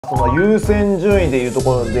その優先順位でいうと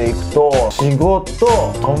ころでいくと、仕事、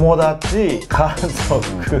友達、家族、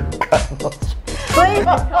彼女。所以女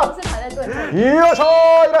朋友是排在最后。よいしょ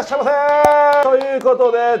ー、いらっしゃいませー。というこ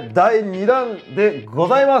とで第2弾でご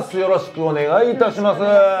ざいます。よろしくお願いいたします。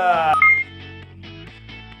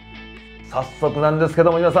早速なんですけ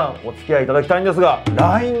ども、皆さんお付き合いいただきたいんですが、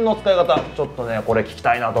 LINE の使い方ちょっとね、これ聞き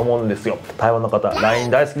たいなと思うんですよ。台湾の方 LINE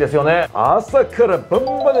大好きですよね。朝から晩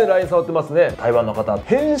まで LINE 触ってますね。台湾の方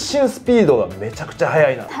返信スピードがめちゃくちゃ速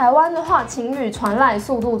いな。台湾的话，情侣传赖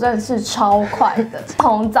速度真的是超快的，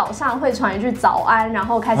从早上会传一句早安，然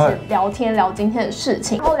后开始聊天聊今天的事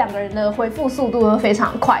情，然后两个人的回复速度都非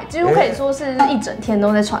常快，几乎可以说是一整天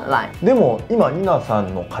都在传赖。でも今ニナさ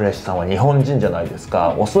んの彼氏さんは日本人じゃないです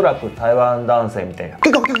か。おそらく台湾男性みたいな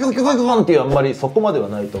キュキュキュキュキュキュっていうあんまりそこまでは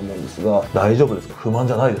ないと思うんですが、大丈夫ですか？不満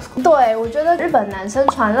じゃないですか？对，我觉得日本男生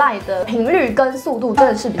传赖的频率跟速度真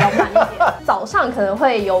的是比较慢一点。早上可能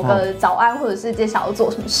会有个早安，或者是接下来要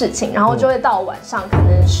做什么事情，然后就会到晚上可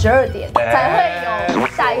能12点才会有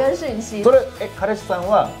下一个讯息。それ彼氏さん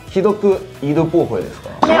は既読已读不回です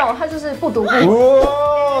か？没有，他就是不读不回。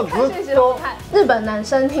看讯息都不看。日本男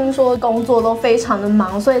生听说工作都非常的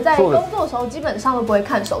忙，所以在工作的时候基本上都不会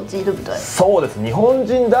看手機，对不对？そうです。日本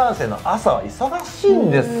人男性の朝は忙しいん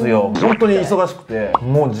ですよ。本当に忙しくて、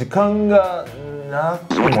もう時間がな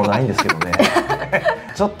くもないんですけどね。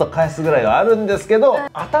ちょっと返すぐらいはあるんですけど、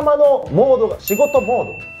頭のモードが仕事モー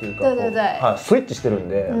ドっていうか、はい、スイッチしてるん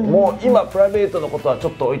で、もう今プライベートのことはちょ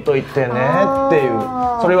っと置いといてねっていう、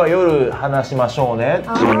それは夜話しましょうねって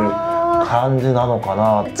いう感じなのか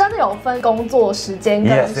な。真的有分工作時間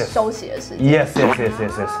跟休息的時間。Yes。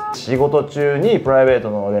仕事中にプライベー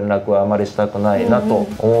トの連絡はあまりしたくないなと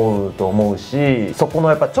思うし、そこの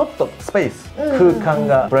やっぱちょっとスペース、空間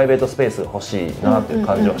がプライベートスペースが欲しいなっていう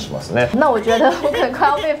感じはしますね。那我觉得我可能快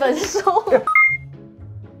要被分手。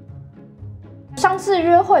上次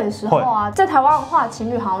约会的时候啊，在台湾的话，情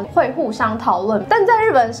侣好像会互相讨论，但在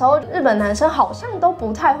日本的时候，日本男生好像都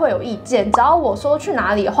不太会有意见。只要我说去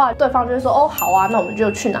哪里的话，对方就会说哦好啊，那我们就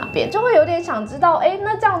去哪边。就会有点想知道，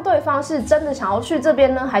那这样对方是真的想要去这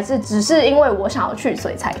边呢，还是只是因为我想要去所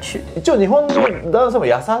以才去？一応日本の男性も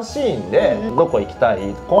優しいんで、どこ行きた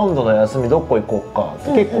い、今度の休みどこ行こうかっ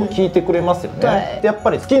て結構聞いてくれますよね。でやっぱ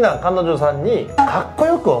り好きな彼女さんにかっこ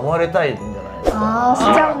よく思われたいんじゃない？あー、是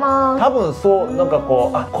这样吗？多分そう、なんか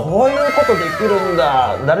こう、あ、こういうことできるん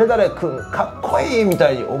だ、誰々君かっこいいみ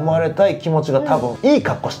たいに思われたい気持ちが多分いい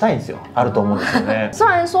格好したいんですよ、あると思うんですよね。虽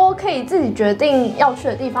然说可以自己决定要去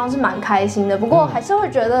的地方是蛮开心的，不过还是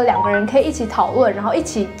会觉得两个人可以一起讨论，然后一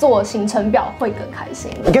起做行程表会更开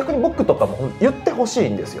心。逆に僕とかも言ってほしい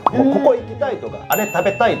んですよ。もうここ行きたいとか、あれ食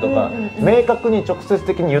べたいとか、明確に直接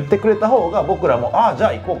的に言ってくれた方が僕らもああじゃ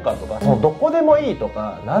あ行こうかとか、そのどこでもいいと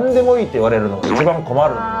か何でもいいって言われるのが一番困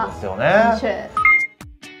るんですよね。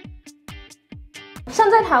像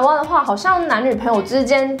在台湾的话，好像男女朋友之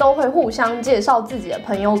间都会互相介绍自己的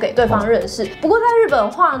朋友给对方认识。不过在日本的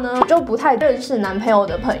话呢，就不太认识男朋友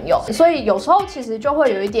的朋友，所以有时候其实就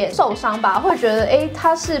会有一点受伤吧，会觉得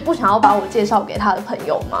他是不想要把我介紹給他的朋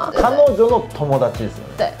友吗？彼女の友達ですよ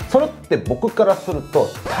ね。对。それって僕からすると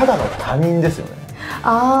ただの他人ですよね。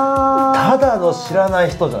あただの知らない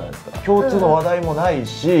人じゃないですか。共通の話題もない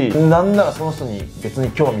し、なんならその人に別に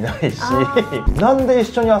興味ないし、なんで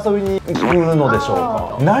一緒に遊びに行くのでしょう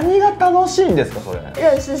か。何が楽しいんですかそれ。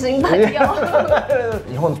認識新朋友。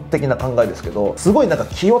日本的な考えですけど、すごいなんか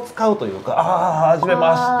気を使うというか、ああはじめ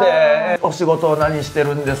まして、お仕事何して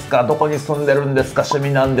るんですか、どこに住んでるんですか、趣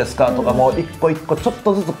味なんですかとか、もう一個一個ちょっ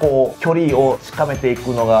とずつこう距離を近めていく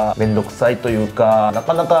のが面倒くさいというか、な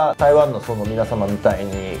かなか台湾のその皆様みたい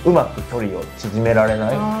にうまく距離を縮められない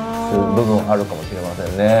という部分あるかもしれませ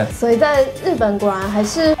んね。所以在日本果然还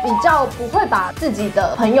是比较不会把自己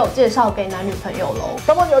的朋友介紹給男女朋友喽。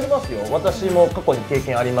たまにありますよ。私も過去に経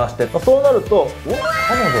験ありまして、そうなると、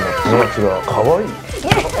彼女の友達が可愛い。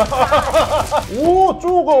おお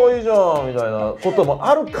超可愛いじゃんみたいなことも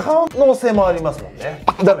ある可能性もありますもんね。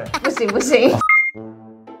ダメ。不行不行。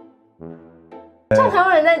像台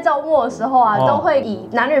湾人在周末的时候啊，都会以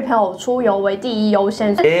男女朋友出游为第一优先，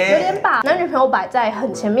有点把男女朋友摆在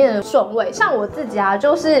很前面的顺位。像我自己啊，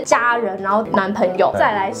就是家人，然后男朋友，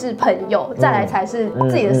再来是朋友，再来才是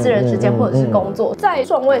自己的私人时间或者是工作。在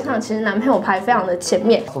顺位上，其实男朋友排非常的前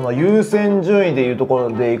面。その優先順位でいうところ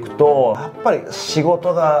でいくと、やっぱり仕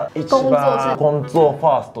事が一番工作フ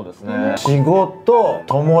ァーストですね。仕事、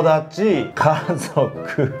友達、家族、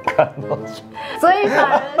彼女。所以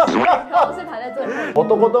反而是女朋友是排在最。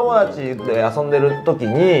男友達で遊んでる時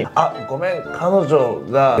に「あごめん彼女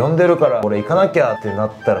が呼んでるから俺行かなきゃ」ってなっ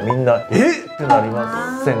たらみんな「えっ?」ってなり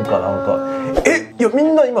ませんか。なんか「えいやみ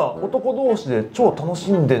んな今男同士で超楽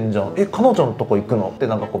しんでんじゃん。彼女のとこ行くのって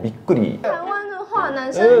なんかこうびっくり。台湾的话，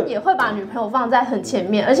男生也会把女朋友放在很前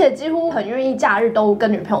面，而且几乎很愿意假日都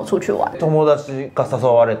跟女朋友出去玩。友達が誘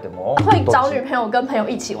われても会找女朋友跟朋友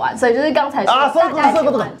一起玩，所以就是刚才说そういう大家一起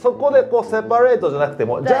ことか。玩。そこでこうセパレートじゃなくて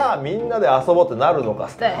も、じゃあみんなで遊ぼうってなるのか。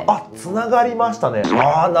つながりましたね。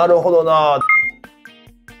なるほどな。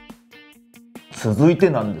続いて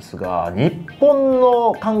なんですが、日本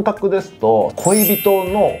の感覚ですと恋人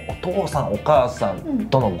のお父さんお母さん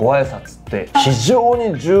とのご挨拶って非常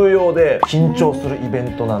に重要で緊張するイベ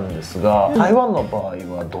ントなんですが、台湾の場合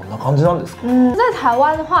はどんな感じなんですか？在台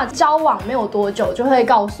湾的话，交往没有多久就会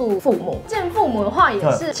告诉父母，见父母的话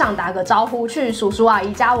也是像打个招呼，去叔叔阿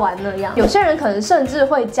姨家玩那样。有些人可能甚至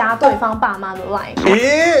会加对方爸妈的 LINE。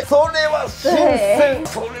それは新鮮。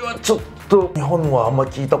それはちょっと日本はあんま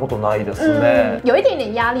聞いたことないですね。有一点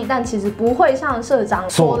点压力，但其实不会像社長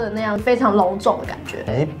说的那样非常隆重的感觉。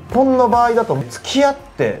日本の場合だと付き合っ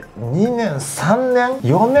て2年3年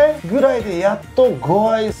4年ぐらいでやっとご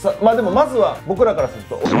挨拶。でもまずは僕らからする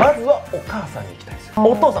とまずはお母さんに行きたいですよ。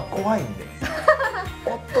お父さん怖いんで。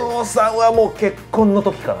お父さんはもう結婚の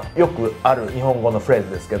時かな。よくある日本語のフレーズ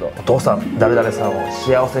ですけど、お父さん誰々さんを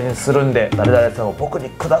幸せにするんで誰々さんを僕に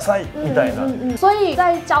くださいみたいな。所以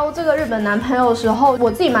在交这个日本男朋友的时候，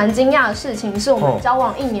我自己蛮惊讶的事情是我们交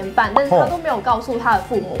往1年半，但是他都没有告诉他的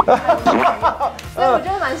父母，所以我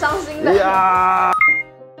觉得蛮伤心的。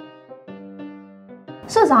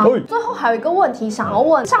社长，最后还有一个问题想要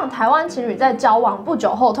问，像台湾情侣在交往不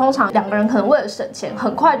久后，通常2个人可能为了省钱，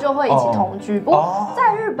很快就会一起同居。不过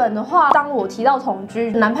在日本的话，当我提到同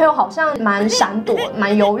居，男朋友好像蛮闪躲、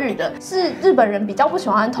蛮犹豫的。是日本人比较不喜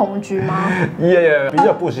欢同居吗？いやいや、比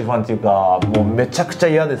較不喜欢っていうか、もうめちゃくちゃ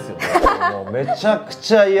嫌ですよね。もうめちゃく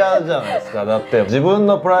ちゃ嫌じゃないですか。だって自分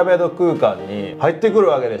のプライベート空間に入ってくる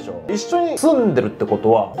わけでしょ。一緒に住んでるってこ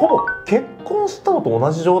とは、ほぼ結婚したのと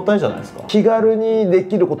同じ状態じゃないですか。気軽にで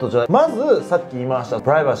きることじゃない。まずさっき言いましたプ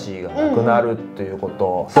ライバシーがなくなるっていうこ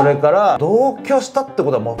と、それから同居したって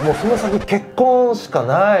ことはもうその先結婚しか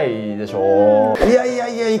ないでしょ。いやいや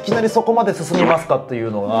いや、いきなりそこまで進みますかってい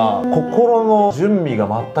うのが心の準備が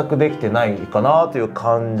全くできてないかなという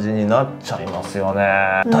感じになっちゃいますよ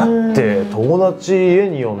ね。だって友達家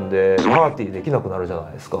に呼んでパーティーできなくなるじゃな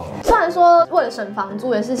いですか。虽然说为了省房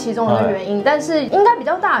租也是其中的原因，但是应该比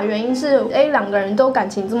较大的原因是，2个人都感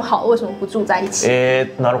情这么好，为什么不住在一起？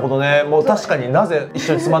なるほどね。もう確かになぜ一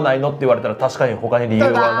緒に住まないのって言われたら確かに他に理由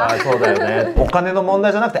はない。そうだよね。お金の問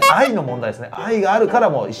題じゃなくて愛の問題ですね。愛があるから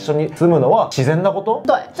もう一緒に住むのは自然なこと。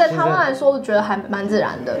对，在台湾来说，我觉得还蛮自然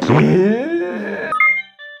的。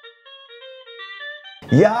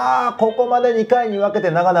いやー、ここまで2回に分け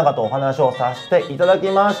て長々とお話をさせていただき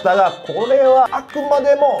ましたが、これはあくま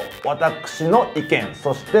でも私の意見、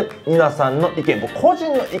そして皆さんの意見、個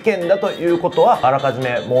人の意見だということはあらかじ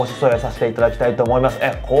め申し添えさせていただきたいと思います。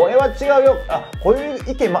これは違うよ、こういう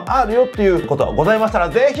意見もあるよっていうことがございましたら、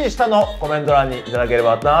ぜひ下のコメント欄にいただけれ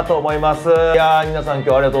ばなと思います。いやー、皆さん今日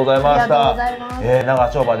はありがとうございました。長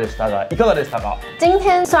丁場でしたがいかがでしたか？今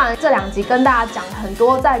天虽然这2集跟大家讲了很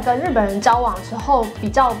多在跟日本人交往之后比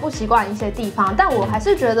较不习惯一些地方，但我还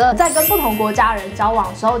是觉得在跟不同国家人交往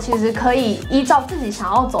的时候，其实可以依照自己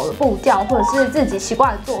想要走的步调，或者是自己习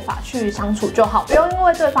惯的做法去相处就好，不用因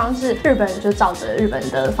为对方是日本人就照着日本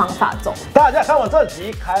的方法走。大家看完这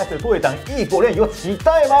集开始对等异国恋有期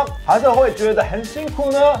待吗？还是会觉得很辛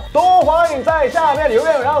苦呢？都欢迎在下面留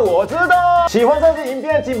言让我知道。喜欢这支影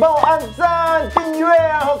片请帮我按赞、订阅，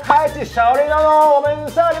然后开启小铃铛哦。我们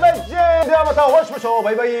下礼拜见，大家晚上好，我是MiCHi SHOP，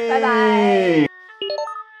拜拜。